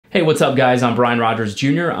Hey, what's up guys? I'm Brian Rodgers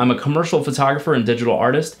Jr. I'm a commercial photographer and digital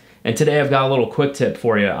artist, and today I've got a little quick tip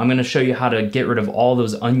for you. I'm gonna show you how to get rid of all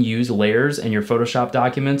those unused layers in your Photoshop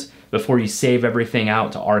documents before you save everything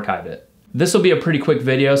out to archive it. This will be a pretty quick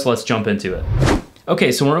video, so let's jump into it.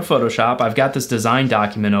 Okay, so we're in Photoshop. I've got this design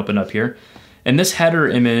document open up here, and this header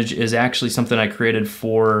image is actually something I created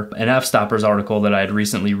for an F-Stoppers article that I had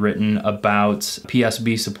recently written about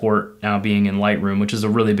PSB support now being in Lightroom, which is a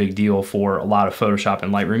really big deal for a lot of Photoshop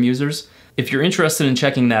and Lightroom users. If you're interested in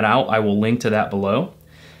checking that out, I will link to that below.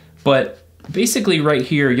 But basically right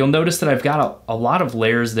here, you'll notice that I've got a lot of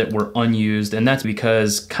layers that were unused, and that's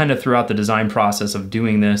because kind of throughout the design process of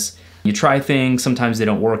doing this, you try things, sometimes they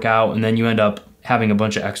don't work out, and then you end up having a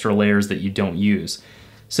bunch of extra layers that you don't use.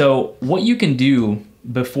 So what you can do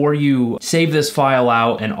before you save this file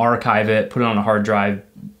out and archive it, put it on a hard drive,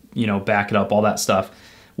 back it up, all that stuff,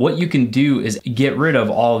 what you can do is get rid of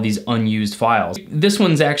all of these unused files. This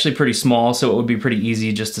one's actually pretty small, so it would be pretty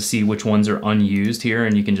easy just to see which ones are unused here,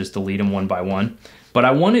 and you can just delete them one by one. But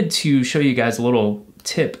I wanted to show you guys a little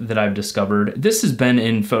tip that I've discovered. This has been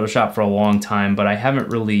in Photoshop for a long time, but I haven't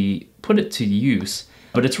really put it to use.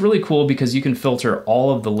 But it's really cool because you can filter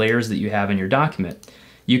all of the layers that you have in your document.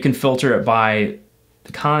 You can filter it by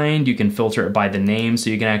the kind, you can filter it by the name,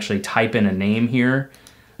 so you can actually type in a name here.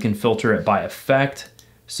 You can filter it by effect,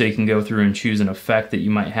 so you can go through and choose an effect that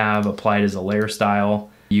you might have applied as a layer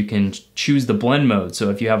style. You can choose the blend mode, so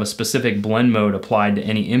if you have a specific blend mode applied to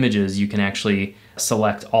any images, you can actually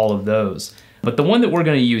select all of those. But the one that we're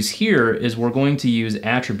going to use here is we're going to use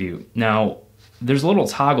attribute. Now, there's a little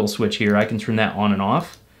toggle switch here. I can turn that on and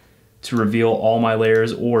off to reveal all my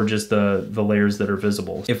layers or just the layers that are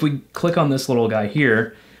visible. If we click on this little guy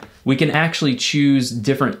here, we can actually choose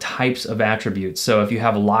different types of attributes. So if you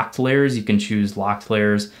have locked layers, you can choose locked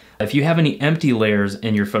layers. If you have any empty layers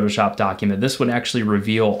in your Photoshop document, this would actually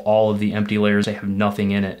reveal all of the empty layers. They have nothing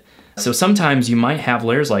in it. So sometimes you might have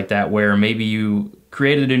layers like that where maybe you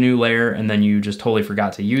created a new layer and then you just totally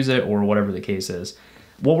forgot to use it or whatever the case is.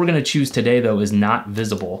 What we're gonna choose today though is not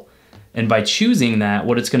visible. And by choosing that,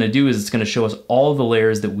 what it's gonna do is it's gonna show us all the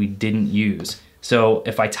layers that we didn't use. So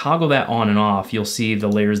if I toggle that on and off, you'll see the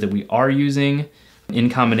layers that we are using in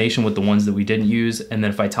combination with the ones that we didn't use. And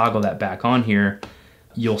then if I toggle that back on here,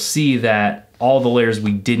 you'll see that all the layers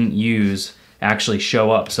we didn't use actually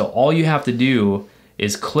show up. So all you have to do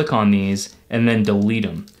is click on these and then delete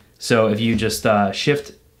them. So if you just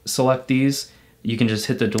shift select these, you can just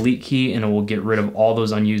hit the delete key and it will get rid of all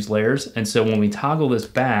those unused layers. And so when we toggle this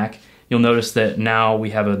back, you'll notice that now we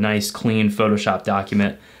have a nice clean Photoshop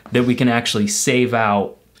document that we can actually save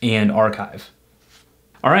out and archive.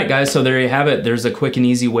 All right guys, so there you have it. There's a quick and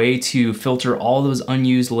easy way to filter all those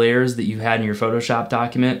unused layers that you've had in your Photoshop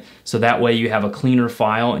document, so that way you have a cleaner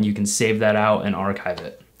file and you can save that out and archive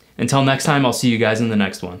it. Until next time, I'll see you guys in the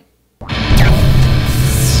next one.